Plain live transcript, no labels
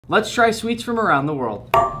Let's try sweets from around the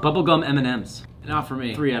world. Bubblegum M&Ms. Not for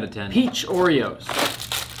me. 3 out of 10. Peach Oreos.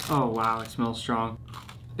 Oh wow, it smells strong.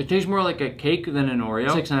 It tastes more like a cake than an Oreo.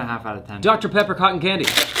 6.5 out of 10. Dr. Pepper Cotton Candy.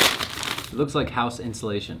 It looks like house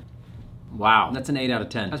insulation. Wow. That's an 8 out of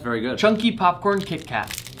 10. That's very good. Chunky Popcorn Kit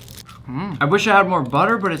Kat. I wish I had more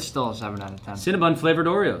butter, but it's still a 7 out of 10. Cinnabon flavored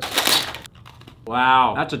Oreos.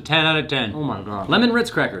 Wow. That's a 10 out of 10. Oh my god. Lemon Ritz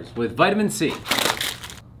crackers with vitamin C.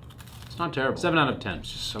 It's not terrible. 7 out of 10.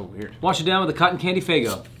 It's just so weird. Wash it down with a cotton candy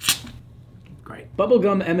Faygo. Great.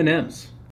 Bubblegum M&Ms.